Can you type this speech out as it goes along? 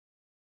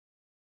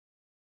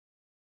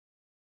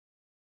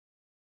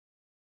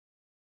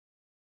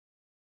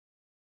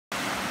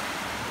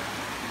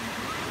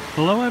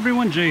Hello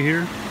everyone, Jay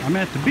here. I'm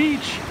at the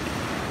beach.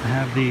 I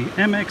have the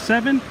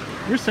MX7.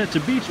 We're set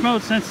to beach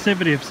mode,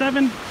 sensitivity of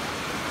 7.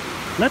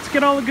 Let's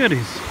get all the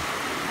goodies.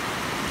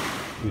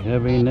 We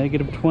have a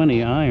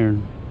 -20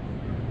 iron.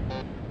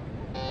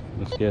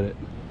 Let's get it.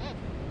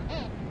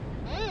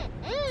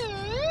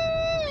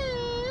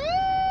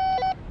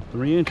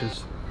 3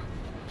 inches.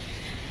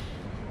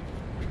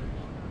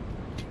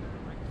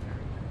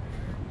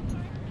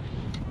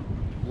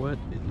 What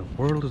in the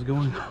world is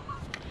going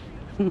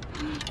on?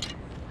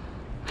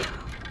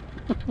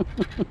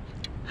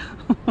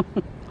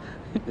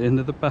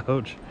 Into the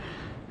pouch.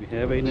 We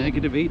have a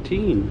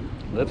 -18.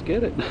 Let's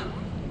get it.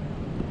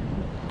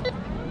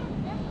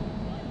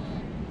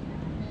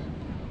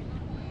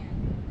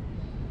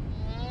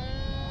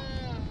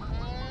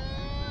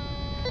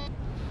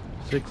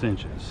 Six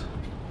inches.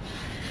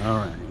 All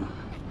right.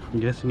 I'm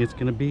guessing it's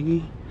gonna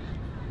be.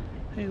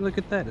 Hey, look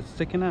at that! It's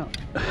sticking out.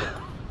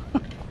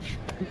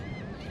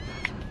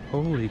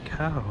 Holy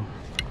cow!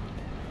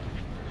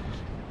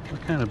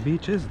 What kind of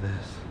beach is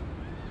this?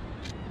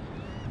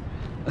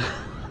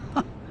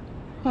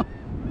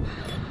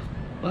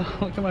 Well,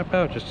 look at my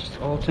pouch, it's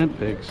just all tent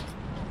pegs.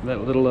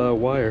 That little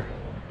wire.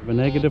 I have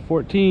a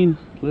 -14.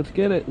 Let's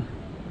get it.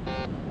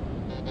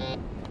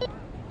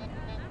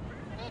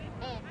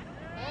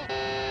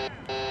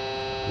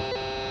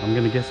 I'm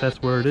gonna guess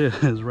that's where it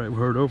is, right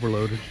where it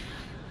overloaded.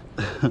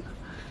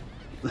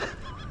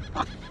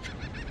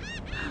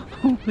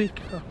 Holy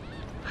cow.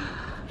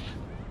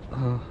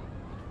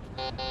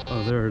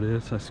 Oh, there it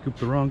is. I scooped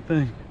the wrong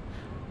thing.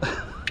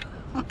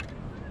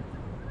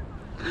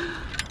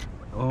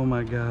 Oh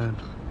my god.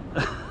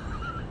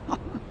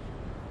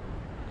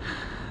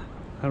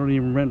 I don't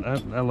even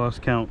I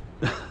lost count.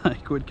 I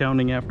quit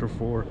counting after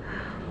 4.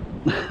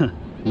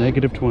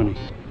 -20.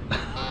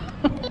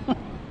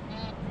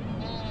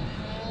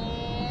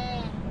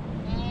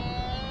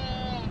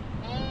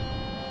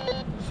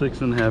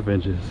 6.5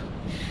 inches.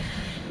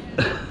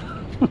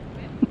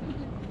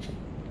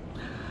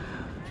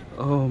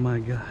 Oh my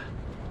god.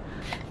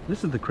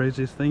 This is the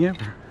craziest thing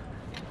ever.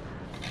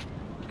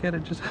 Look at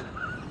it just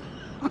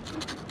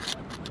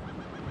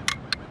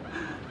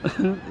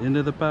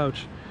into the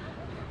pouch.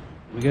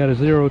 We got a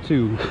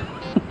 02.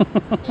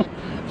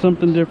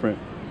 Something different.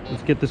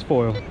 Let's get this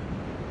foil.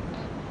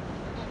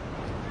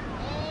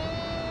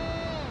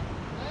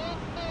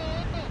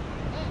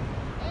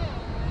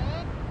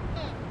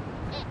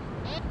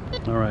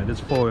 Alright,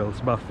 it's foil. It's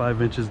about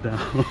 5 inches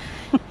down.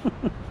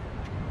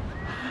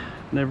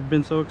 Never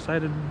been so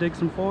excited to dig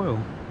some foil.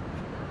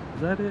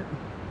 Is that it?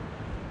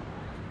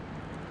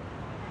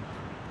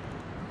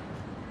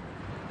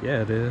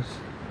 Yeah, it is.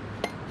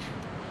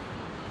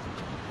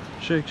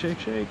 Shake, shake,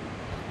 shake.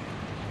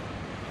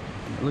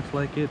 It looks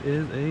like it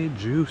is a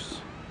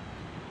juice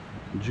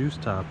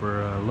top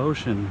or a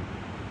lotion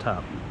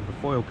top. The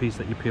foil piece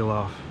that you peel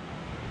off.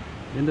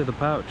 Into the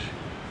pouch.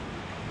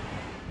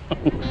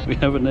 We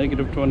have a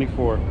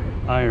 -24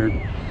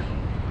 iron.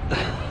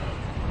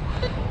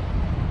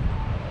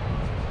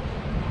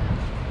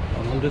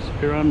 Don't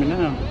disappear on me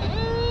now.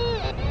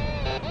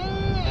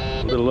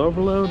 A little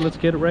overload. Let's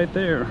get it right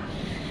there.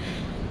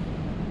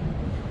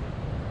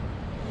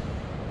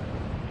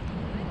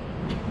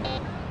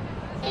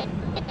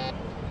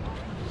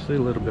 See a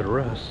little bit of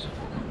rust.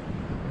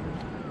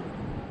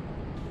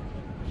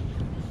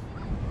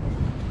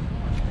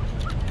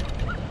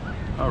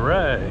 All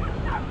right.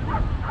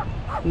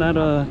 Not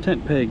a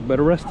tent peg, but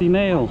a rusty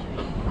nail.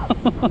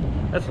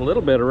 That's a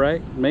little better,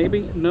 right?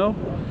 Maybe? No?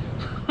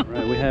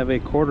 Right, we have a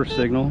quarter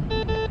signal,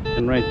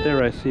 and right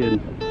there I see a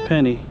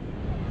penny.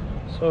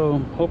 So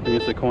I'm hoping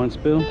it's a coin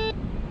spill.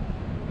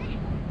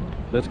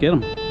 Let's get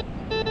them.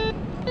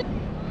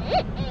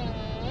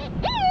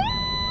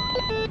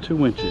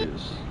 2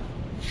 inches.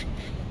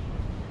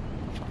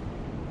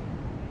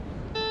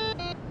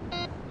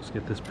 Let's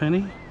get this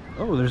penny.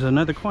 Oh, there's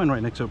another coin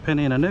right next to a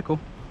penny and a nickel.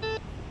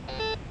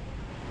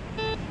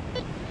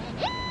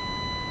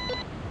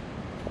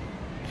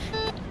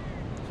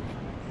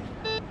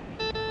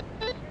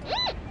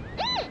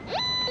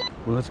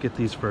 Well, let's get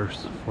these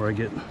first before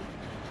the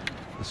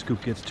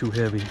scoop gets too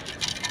heavy.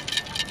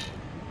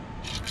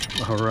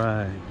 All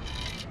right.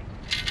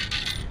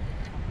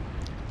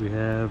 We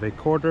have a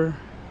quarter,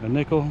 a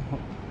nickel,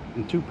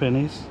 and 2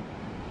 pennies.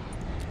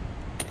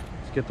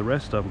 Let's get the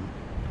rest of them.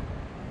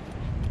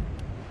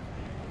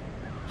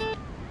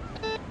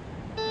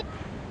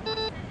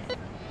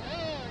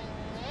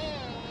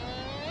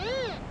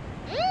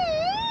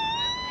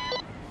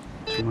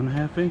 Two and a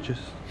half inches.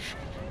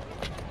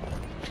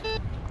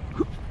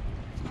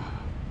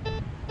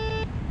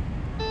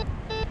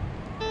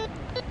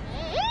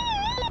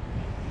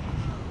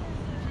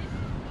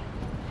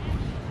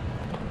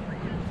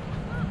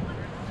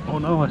 Oh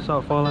no, I saw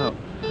it fall out.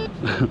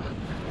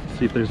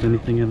 See if there's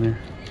anything in there.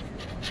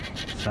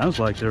 Sounds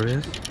like there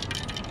is.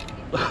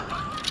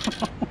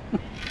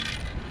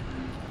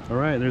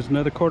 Alright, there's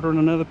another quarter and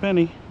another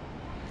penny.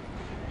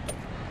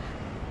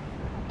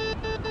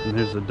 And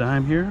there's a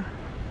dime here.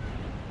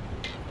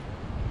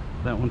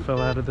 That one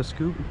fell out of the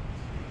scoop.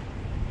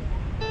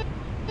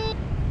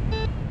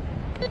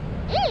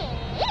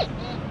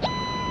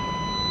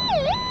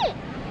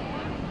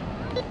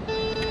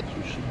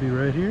 Should be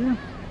right here,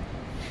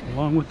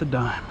 along with the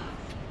dime.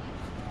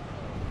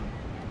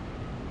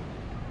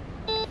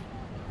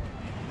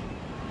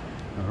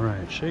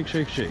 Alright, shake,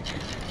 shake, shake.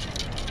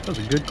 That was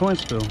a good coin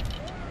spill.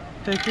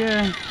 Heck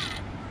yeah.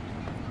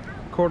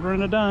 Quarter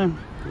and a dime.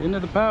 Into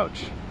the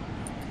pouch.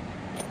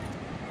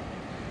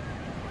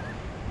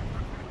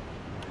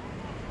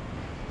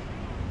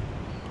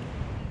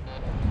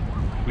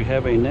 We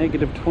have a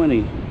negative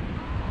 20.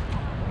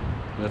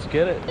 Let's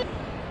get it.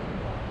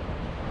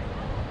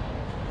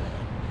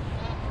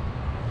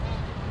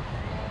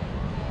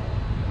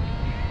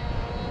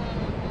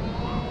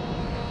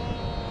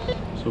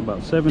 So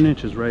about 7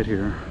 inches right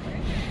here.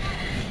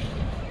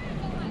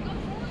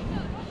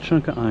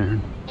 Chunk of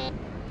iron.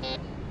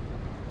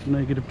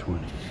 Negative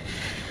 20.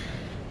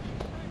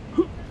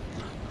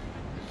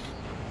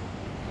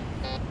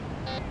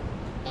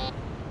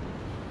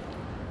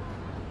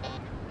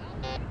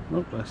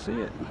 Nope, I see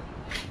it.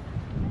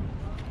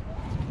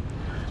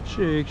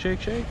 Shake, shake,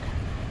 shake.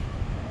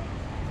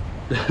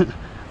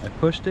 I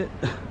pushed it.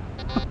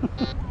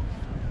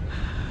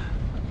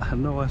 I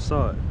know I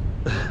saw it.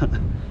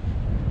 Alright.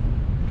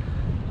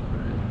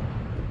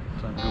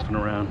 Stop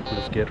goofing around.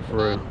 Let's get it for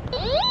real.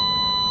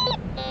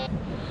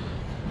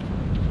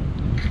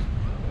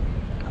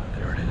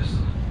 There it is.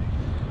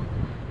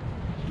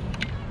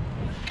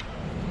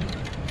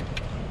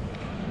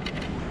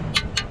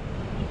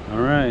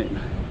 Alright.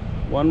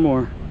 One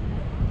more.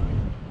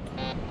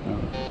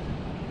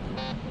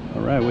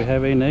 Alright, we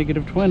have a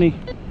negative 20.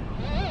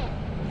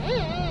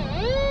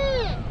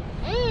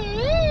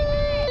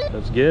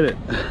 Let's get it.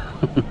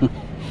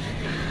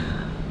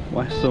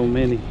 Why so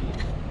many?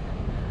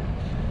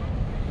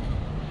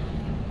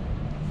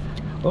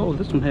 Oh,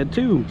 this one had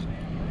 2.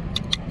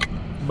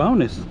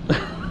 Bonus.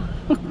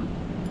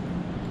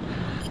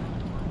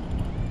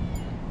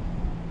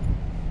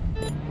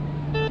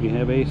 We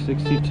have a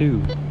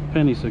 62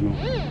 penny signal.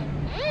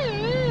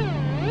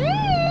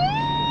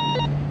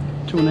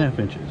 2.5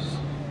 inches.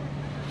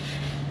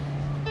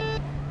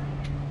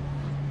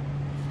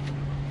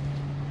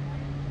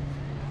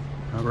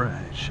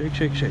 Alright, shake,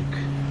 shake, shake.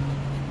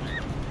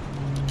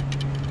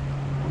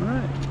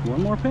 Alright,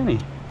 one more penny.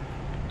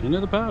 Into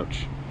the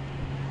pouch.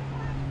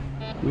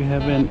 We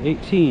have an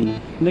 18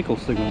 nickel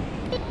signal.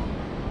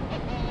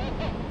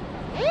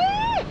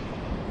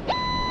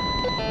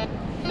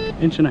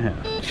 Inch and a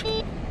half.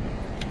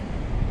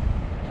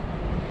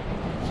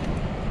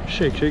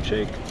 Shake, shake,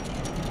 shake.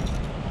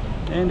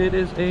 And it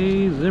is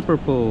a zipper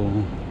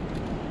pull.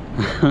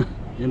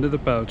 Into the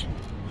pouch.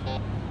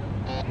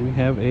 We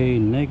have a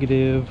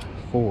negative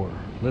 4.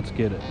 Let's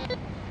get it.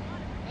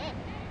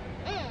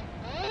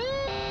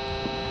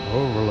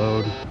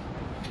 Overload.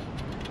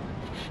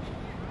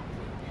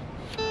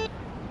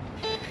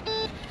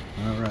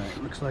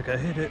 Alright, looks like I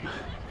hit it.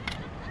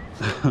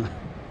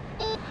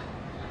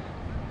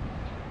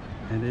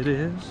 And it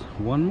is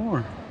one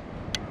more.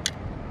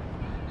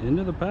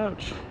 Into the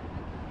pouch.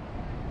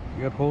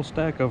 I got a whole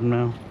stack of them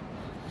now.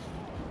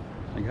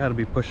 I gotta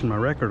be pushing my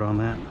record on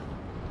that.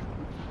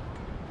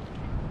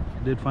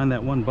 I did find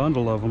that one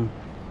bundle of them.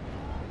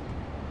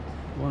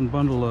 One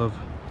bundle of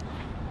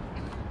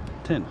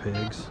tent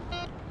pegs.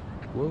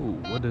 Whoa,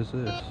 what is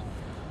this?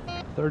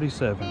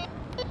 37.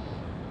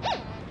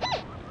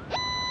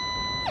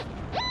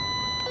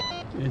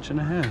 Inch and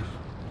a half.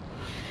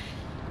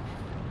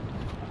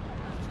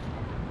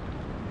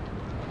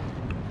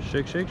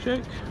 Shake, shake,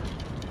 shake.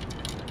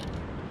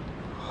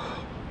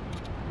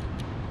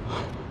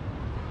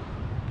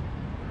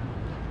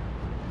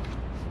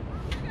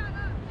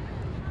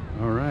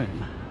 All right.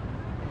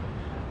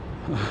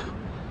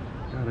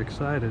 Got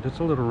excited. It's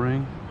a little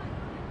ring.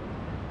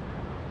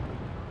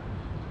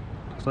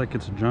 Looks like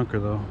it's a junker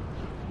though.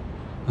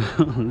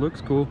 Looks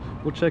cool.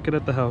 We'll check it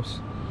at the house.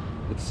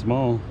 It's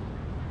small.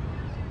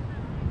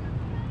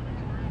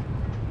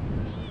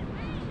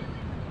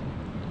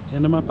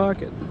 Into my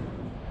pocket.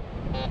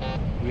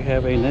 We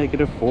have a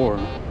negative 4.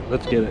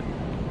 Let's get it.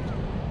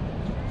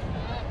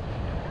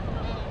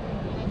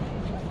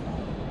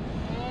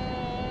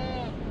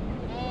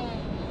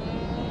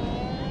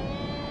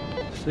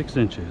 Six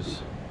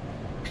inches.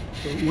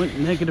 So it went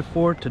negative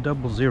 4 to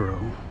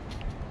 00.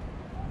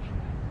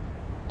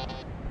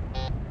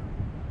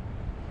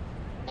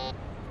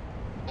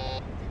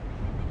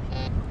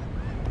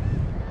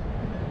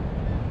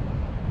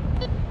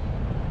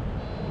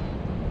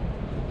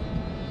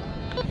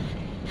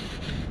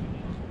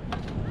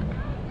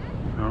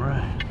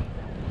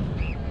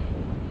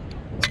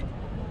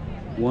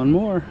 One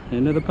more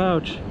into the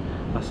pouch.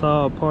 I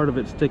saw a part of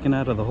it sticking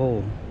out of the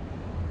hole.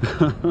 It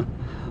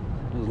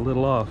was a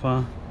little off,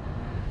 huh?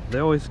 They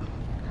always,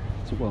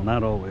 well,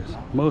 not always,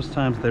 most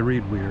times they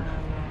read weird.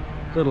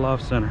 Little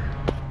off center.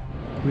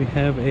 We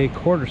have a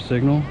quarter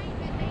signal.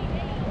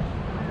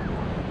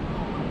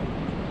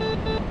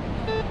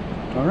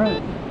 All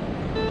right,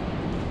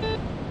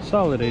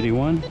 solid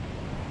 81.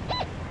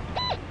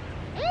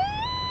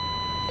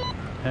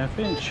 Half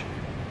inch.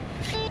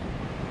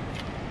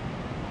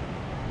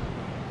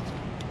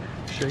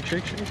 Shake,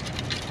 shake, shake.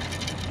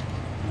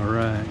 All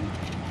right.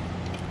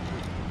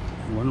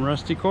 One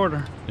rusty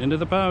quarter into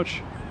the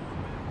pouch.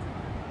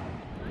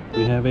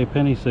 We have a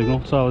penny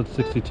signal, solid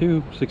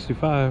 62,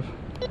 65.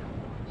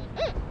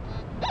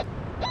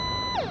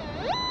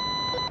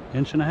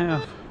 Inch and a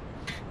half.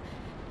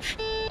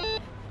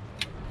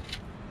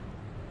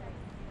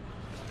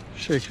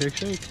 Shake, shake,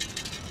 shake.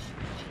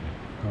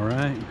 All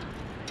right.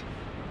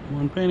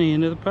 One penny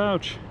into the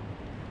pouch.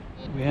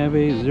 We have a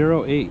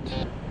 08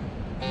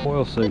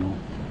 foil signal.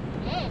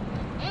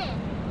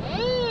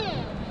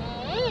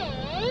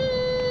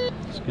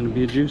 It's going to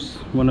be a juice,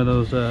 one of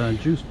those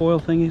juice foil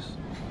thingies.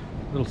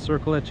 Little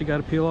circle that you got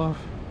to peel off.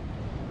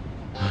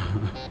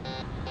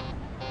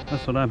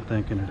 That's what I'm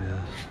thinking it is.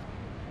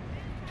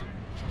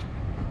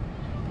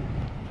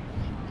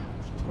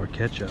 Or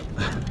ketchup.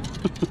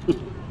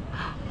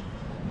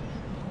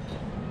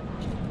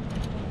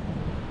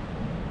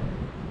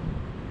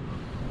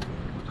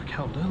 Look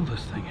how little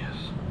this thing is.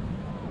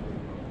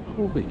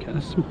 Holy cow,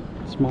 it's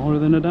smaller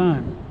than a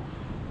dime.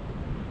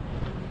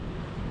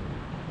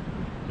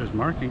 There's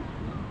marking.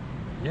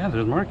 Yeah,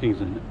 there's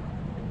markings in it.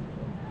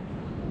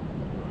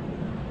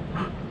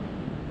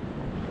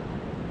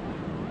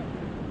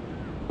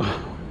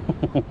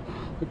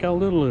 Look how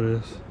little it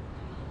is.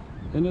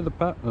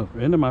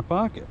 Into my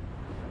pocket.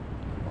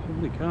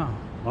 Holy cow.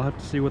 I'll have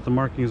to see what the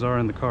markings are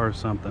in the car or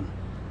something.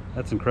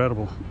 That's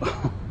incredible.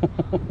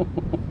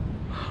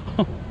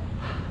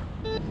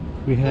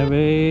 We have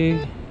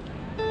a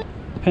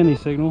penny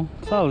signal,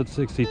 solid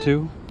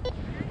 62.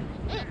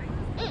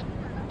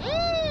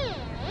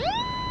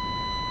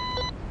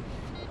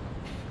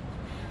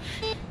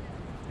 I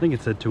think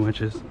it said 2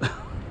 inches.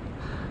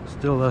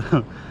 Still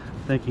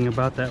thinking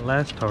about that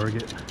last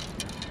target.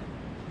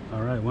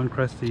 All right, one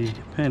crusty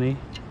penny.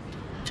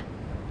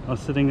 I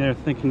was sitting there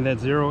thinking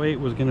that 08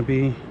 was going to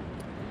be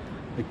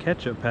the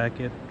ketchup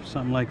packet or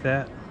something like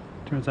that.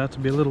 Turns out to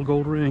be a little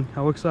gold ring.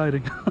 How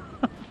exciting.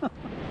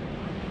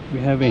 We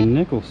have a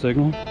nickel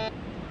signal.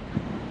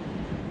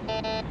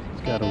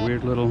 It's got a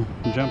weird little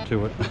jump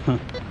to it.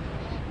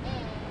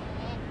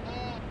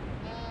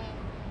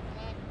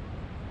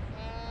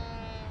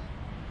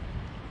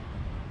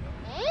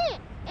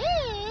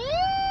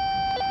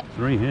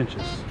 3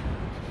 inches.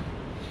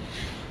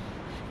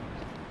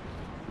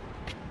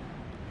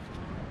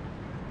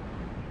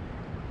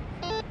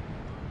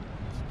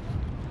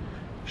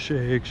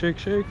 Shake, shake,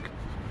 shake.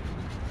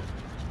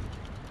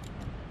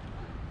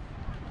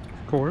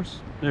 Of course,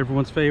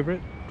 everyone's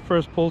favorite.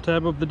 First pull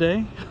tab of the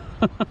day.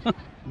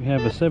 We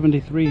have a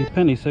 73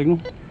 penny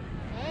signal.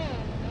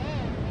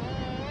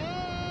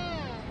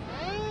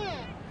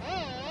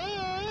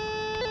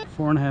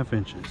 Four and a half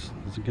inches.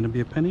 Is it going to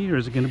be a penny or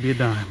is it going to be a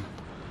dime?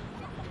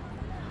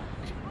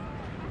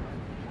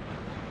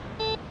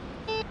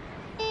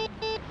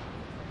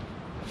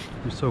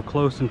 You're so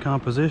close in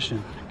composition.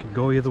 It could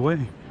go either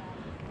way.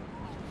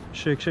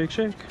 Shake, shake,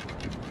 shake.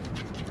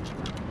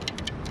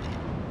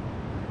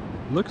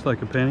 Looks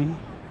like a penny,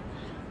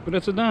 but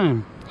it's a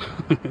dime.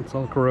 It's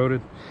all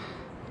corroded.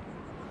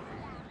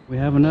 We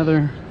have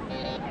another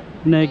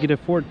negative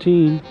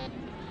 14.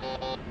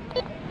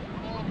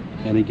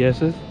 Any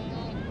guesses?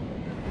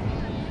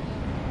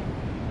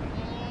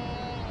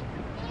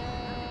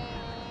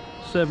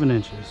 Seven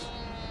inches.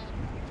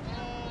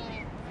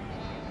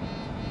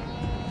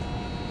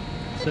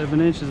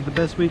 7 inches is the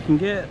best we can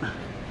get.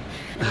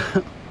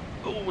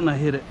 Oh, and I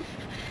hit it.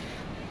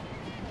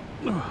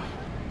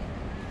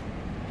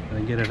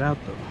 Gotta get it out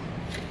though.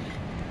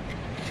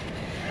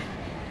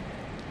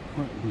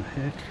 What in the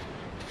heck?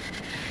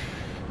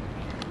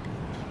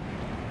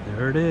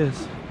 There it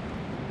is.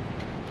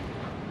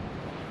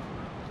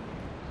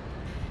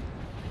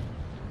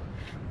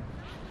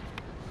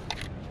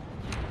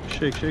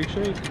 Shake, shake,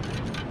 shake.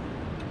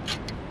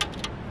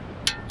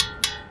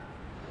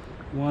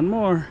 One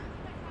more.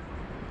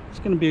 It's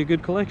gonna be a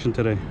good collection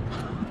today.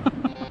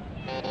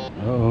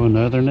 Oh,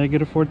 another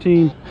negative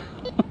 14.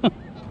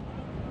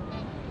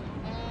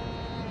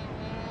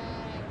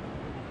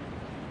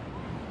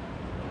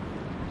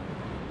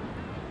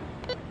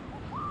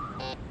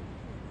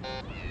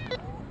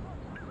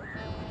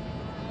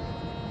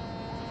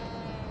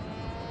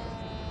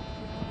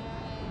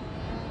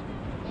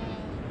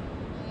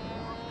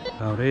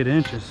 About 8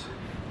 inches.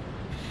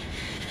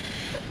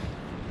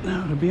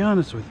 Now, to be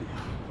honest with you,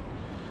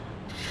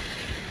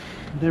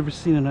 I've never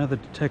seen another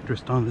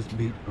detectorist on this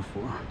beat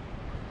before.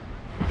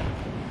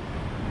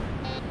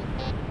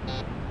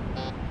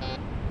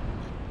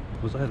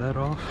 Was I that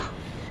off?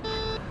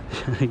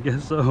 I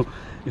guess so.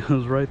 It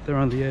was right there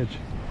on the edge.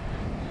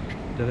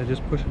 Did I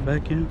just push it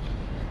back in?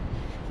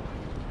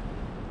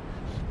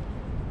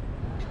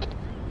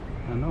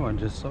 I know I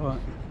just saw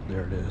it.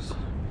 There it is.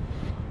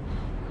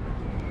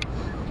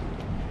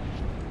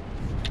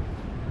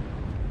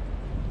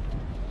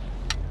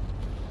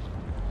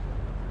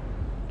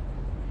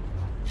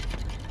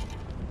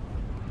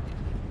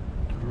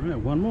 Alright,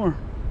 one more.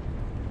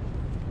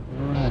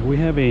 Alright, we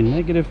have a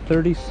negative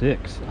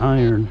 36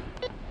 iron.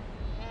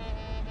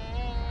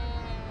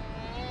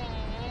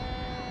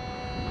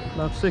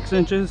 About 6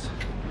 inches.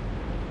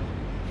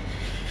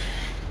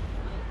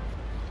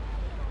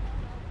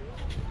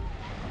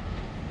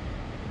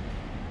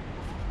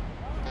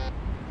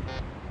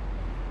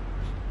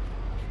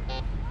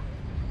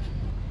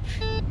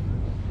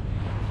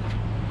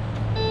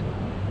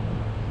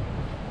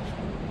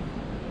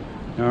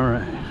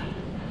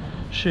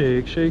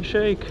 Shake, shake,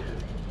 shake.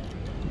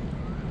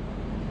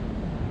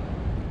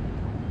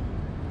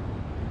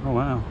 Oh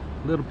wow,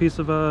 little piece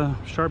of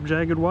sharp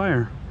jagged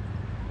wire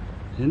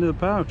into the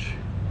pouch.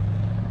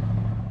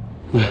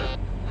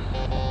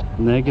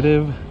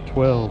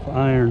 -12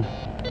 iron.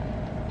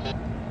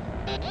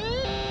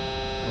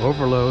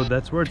 Overload,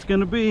 that's where it's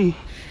gonna be.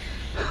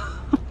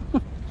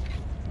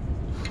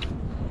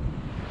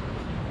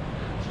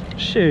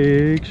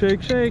 Shake,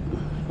 shake, shake.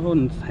 Oh,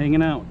 and it's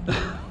hanging out.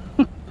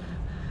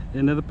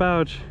 Into the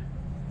pouch.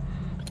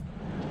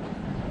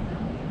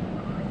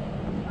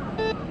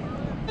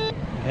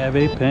 We have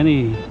a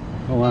penny.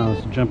 Oh wow,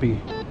 it's a jumpy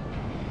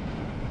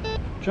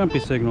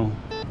signal.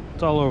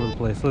 It's all over the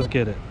place. Let's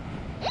get it.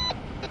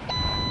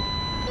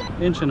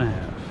 1.5 inches.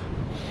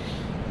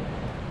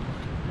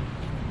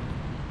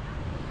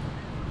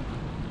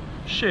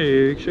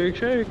 Shake, shake,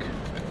 shake.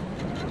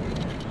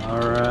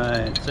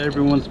 Alright, it's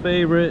everyone's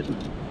favorite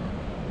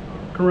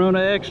Corona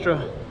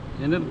Extra.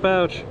 Into the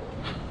pouch.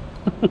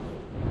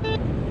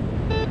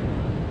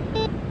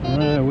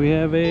 Alright, we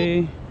have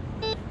a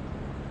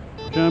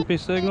jumpy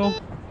signal.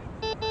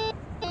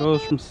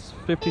 Goes from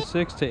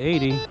 56 to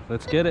 80.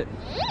 Let's get it.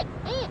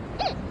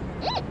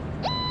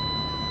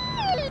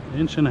 1.5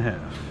 inches.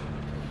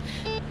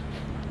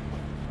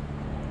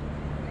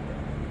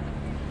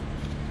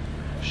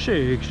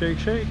 Shake, shake,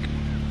 shake.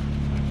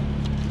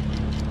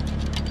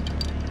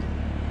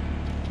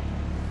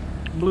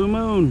 Blue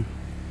moon.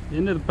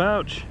 Into the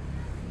pouch.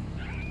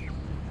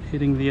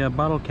 Hitting the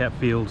bottle cap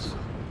fields.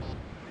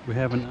 We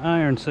have an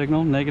iron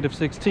signal,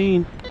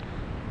 -16.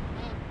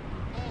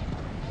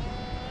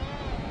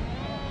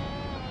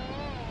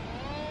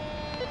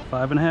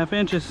 Five and a half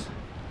inches.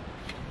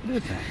 What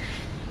is that?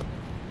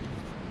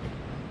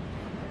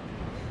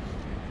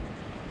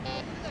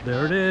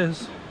 There it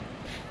is.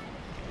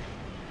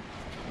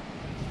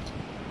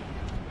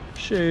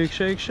 Shake,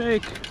 shake,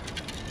 shake.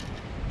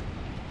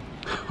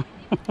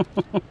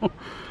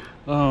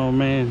 Oh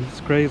man, it's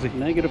crazy.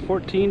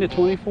 -14 to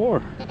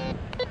 24.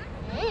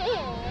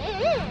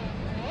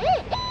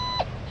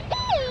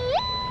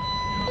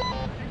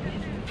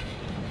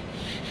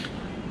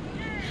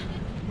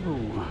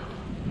 Ooh.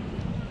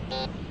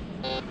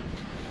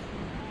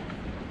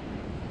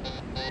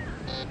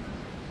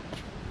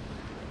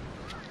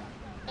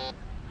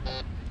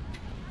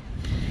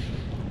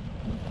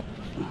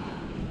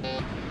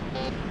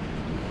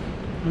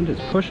 I'm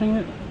just pushing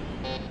it.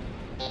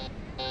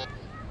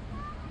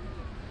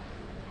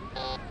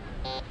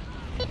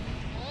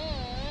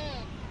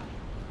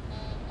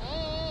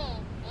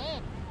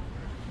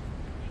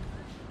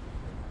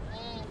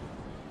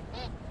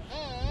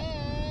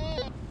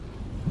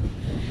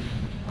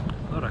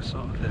 Thought I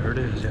saw it. There it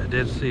is. Yeah, I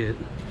did see it.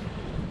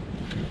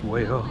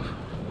 Way off.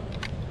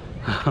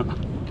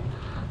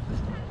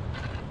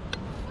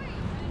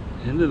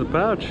 Into the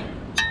pouch.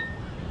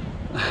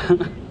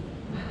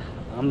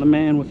 I'm the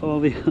man with all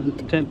the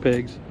tent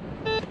pegs.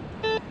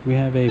 We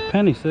have a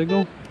penny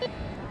signal.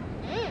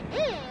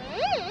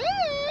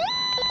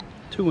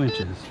 2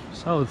 inches.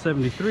 Solid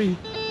 73.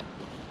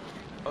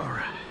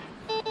 Alright.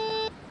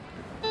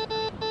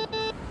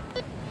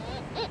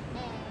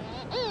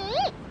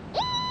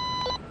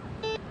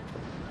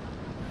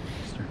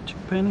 Is there 2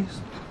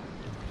 pennies?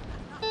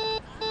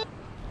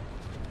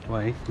 Do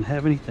I even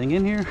have anything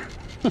in here?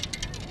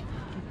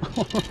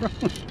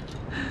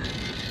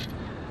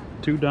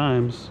 2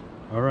 dimes.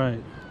 All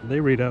right, they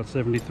read out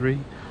 73.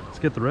 Let's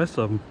get the rest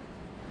of them.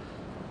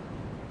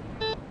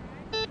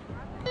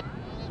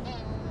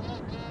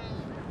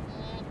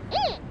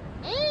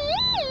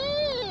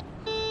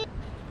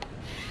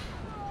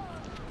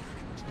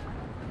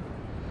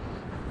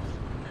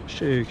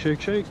 Shake,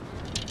 shake, shake.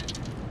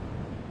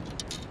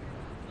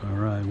 All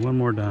right, one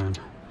more dime.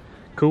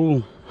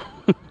 Cool.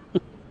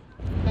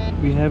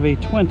 We have a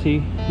 20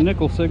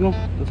 nickel signal.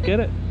 Let's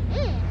get it.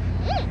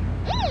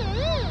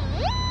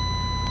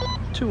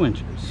 2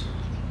 inches.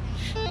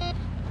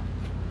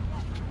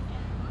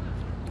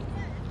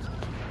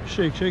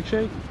 Shake, shake,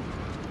 shake.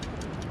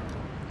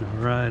 All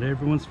right,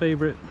 everyone's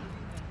favorite.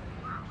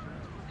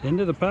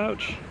 Into the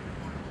pouch.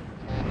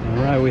 All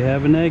right, we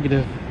have a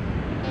negative.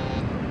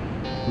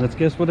 Let's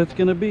guess what it's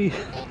gonna be.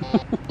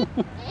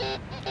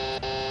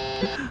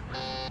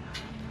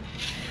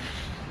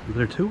 Is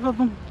there 2 of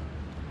them?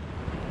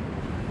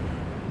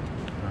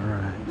 All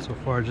right, so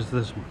far just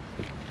this one.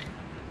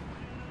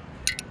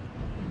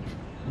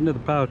 Into the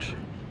pouch.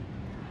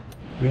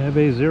 We have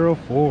a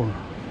 04.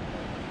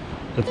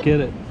 Let's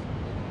get it.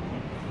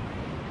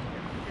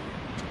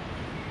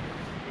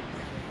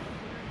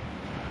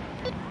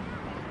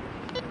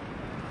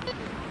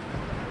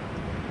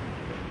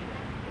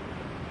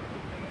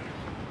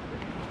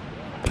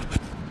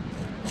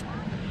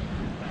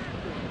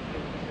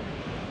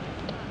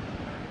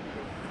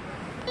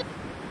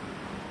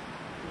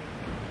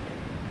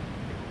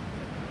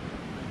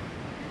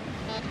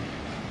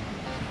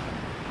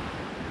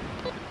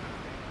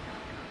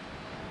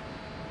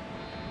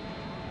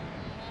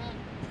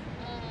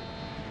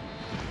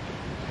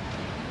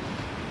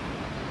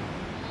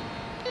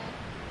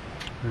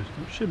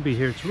 It should be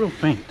here. It's real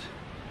faint.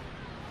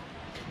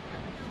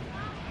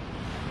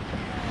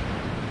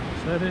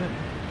 Is that it?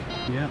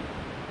 Yeah.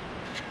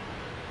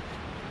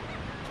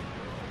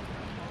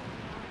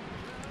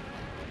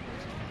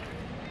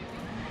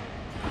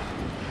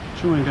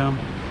 Chewing gum.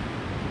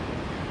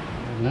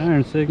 An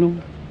iron signal.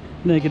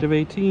 Negative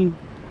 18.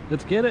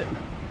 Let's get it.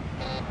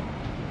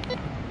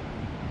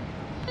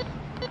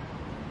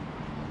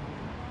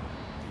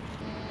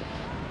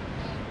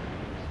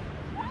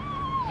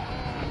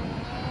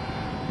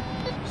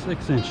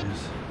 Six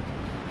inches.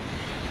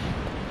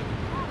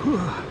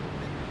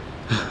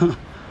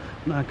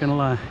 Not gonna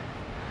lie,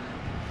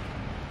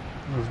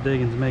 those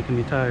digging's making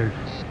me tired.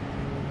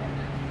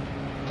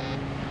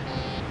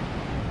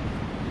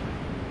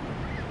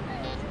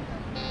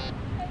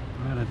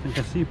 Alright, I think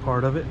I see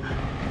part of it.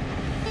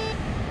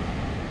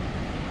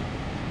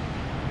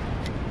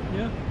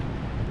 Yeah.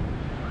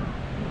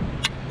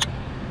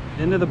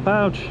 Into the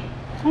pouch.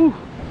 Whew.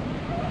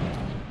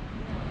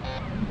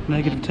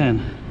 Negative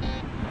 10.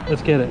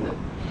 Let's get it.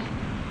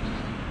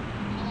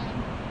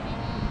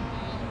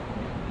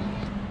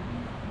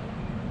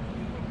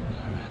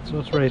 Alright, so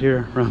it's right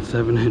here, around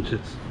 7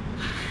 inches.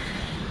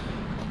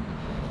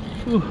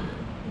 Whew.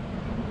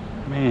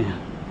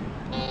 Man,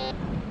 I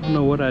don't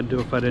know what I'd do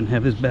if I didn't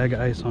have this bag of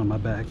ice on my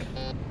back.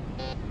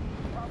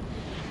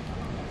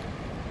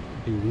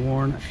 Be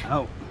worn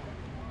out.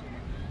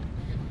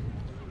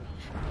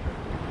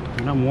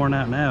 And I'm worn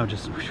out now,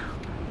 just whew.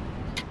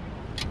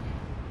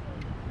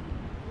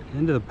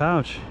 Into the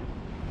pouch.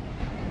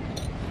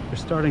 They're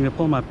starting to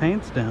pull my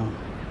pants down.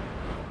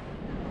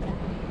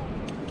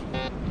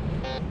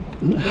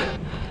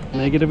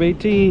 Negative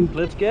 18.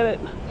 Let's get it.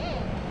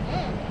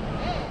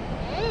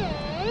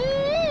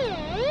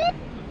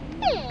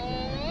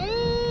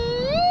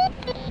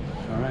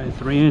 Alright,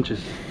 3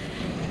 inches.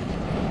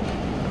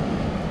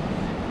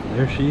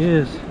 There she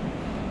is.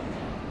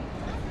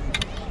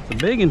 It's a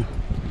big one.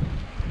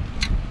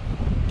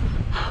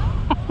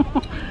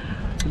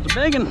 It's a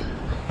big one.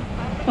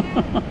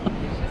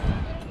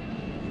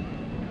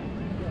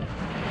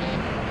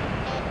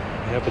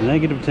 Yep, a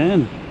negative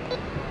 10.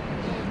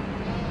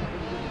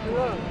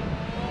 Hello.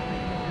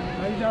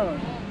 How you doing?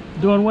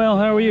 Doing well,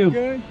 how are you?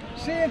 Good.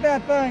 See if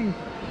that thing,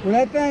 when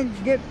that thing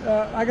get,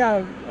 I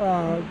got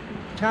a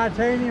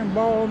titanium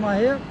ball on my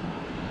hip.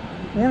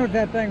 I wonder if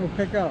that thing will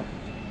pick up.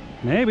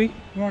 Maybe.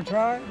 You want to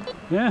try it?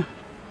 Yeah.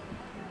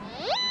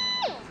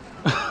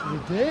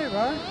 You did,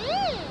 right?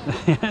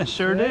 Yeah,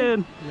 sure See?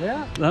 did.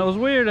 Yeah. That was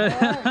weird. All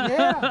right.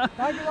 Yeah.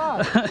 Thank you a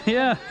lot.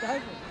 Yeah.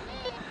 Thank you.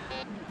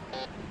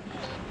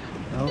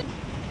 Oh.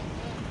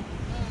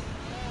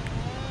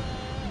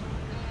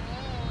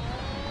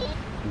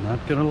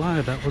 Not gonna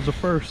lie, that was a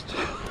first.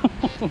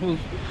 It was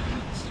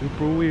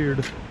super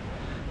weird.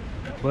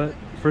 But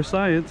for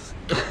science,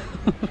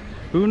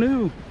 who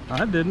knew?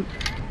 I didn't.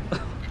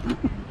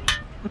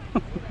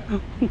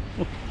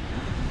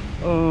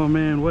 Oh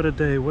man, what a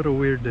day, what a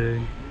weird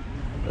day.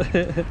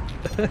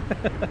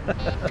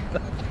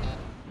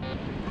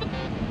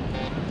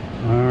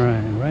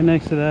 Alright, right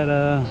next to that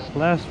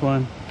last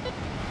one.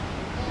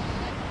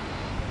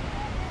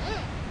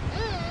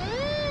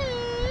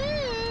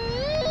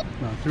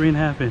 About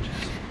 3.5 inches.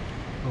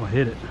 Oh, I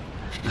hit it.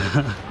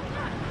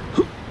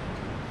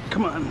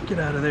 Come on, get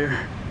out of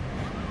there.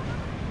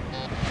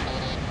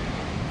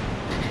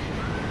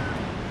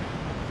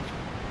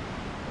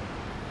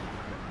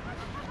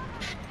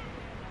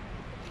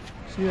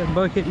 See that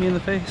bug hit me in the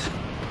face?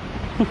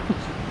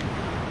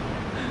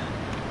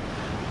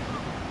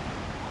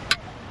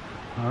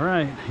 All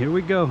right, here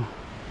we go.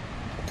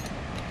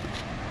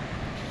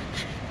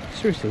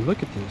 Seriously,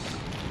 look at this.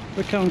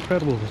 Look how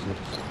incredible this is.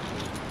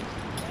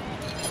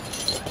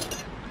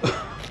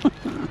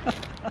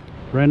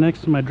 Right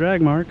next to my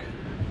drag mark,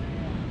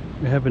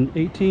 we have an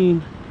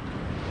 18,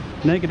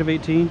 negative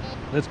 18.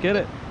 Let's get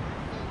it.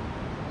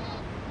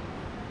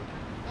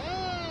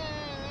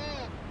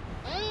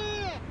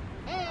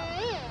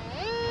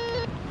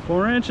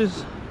 Four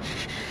inches.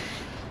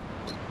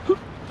 There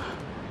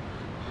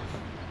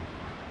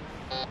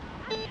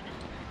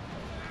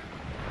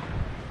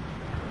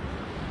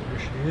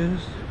she is.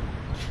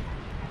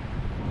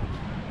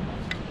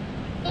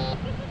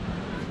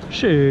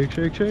 Shake,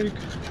 shake, shake.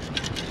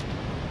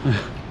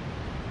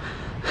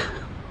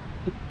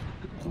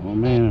 Oh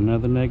man,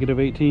 another negative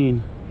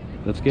 18.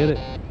 Let's get it.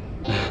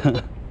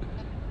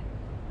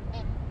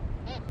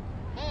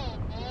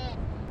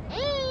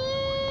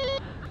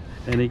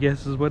 Any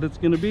guesses what it's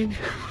gonna be?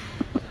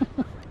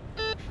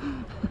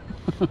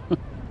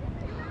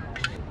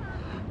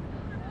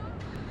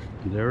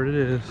 There it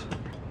is.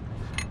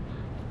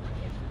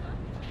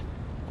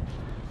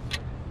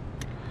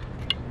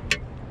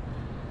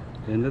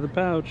 Into the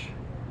pouch.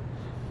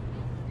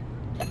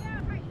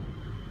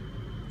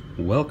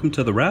 Welcome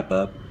to the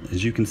wrap-up.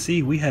 As you can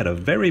see, we had a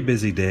very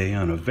busy day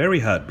on a very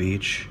hot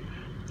beach.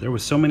 There were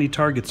so many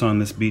targets on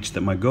this beach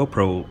that my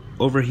GoPro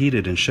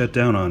overheated and shut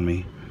down on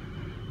me.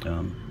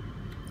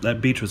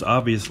 That beach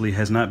obviously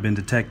has not been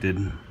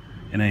detected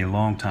in a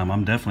long time.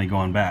 I'm definitely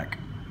going back.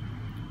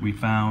 We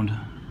found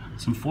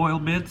some foil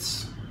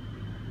bits,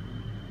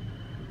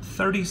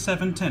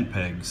 37 tent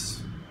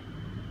pegs,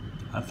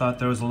 I thought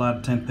there was a lot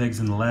of tent pegs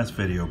in the last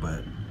video,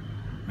 but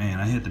man,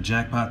 I hit the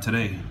jackpot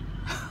today.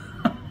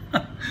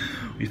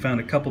 We found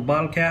a couple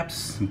bottle caps,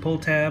 some pull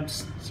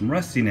tabs, some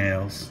rusty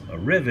nails, a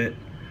rivet,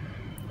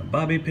 a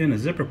bobby pin, a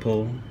zipper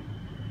pull,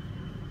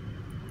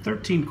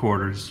 13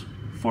 quarters,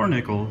 4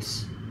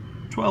 nickels,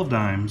 12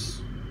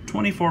 dimes,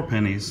 24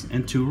 pennies,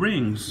 and 2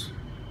 rings.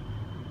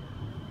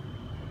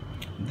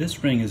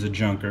 This ring is a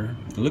junker.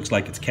 It looks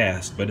like it's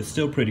cast, but it's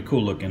still pretty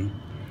cool looking.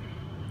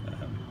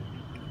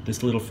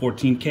 This little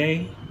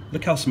 14K,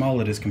 look how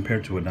small it is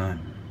compared to a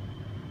dime.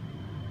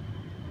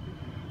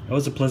 That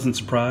was a pleasant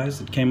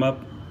surprise. It came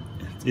up,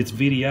 its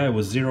VDI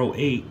was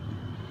 0.8,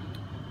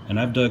 and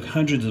I've dug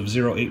hundreds of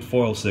 0.8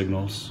 foil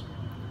signals,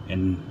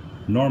 and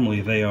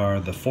normally they are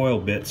the foil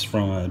bits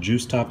from a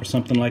juice top or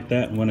something like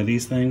that, one of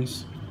these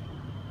things,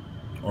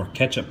 or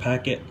ketchup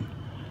packet.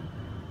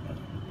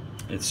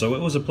 So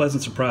it was a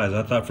pleasant surprise.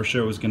 I thought for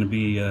sure it was going to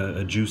be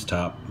a juice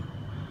top.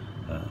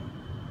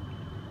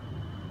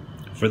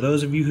 For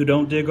those of you who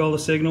don't dig all the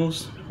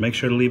signals, make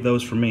sure to leave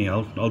those for me.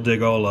 I'll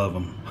dig all of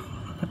them.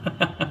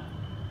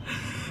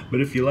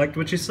 But if you liked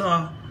what you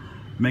saw,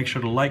 make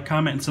sure to like,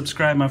 comment, and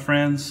subscribe, my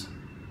friends.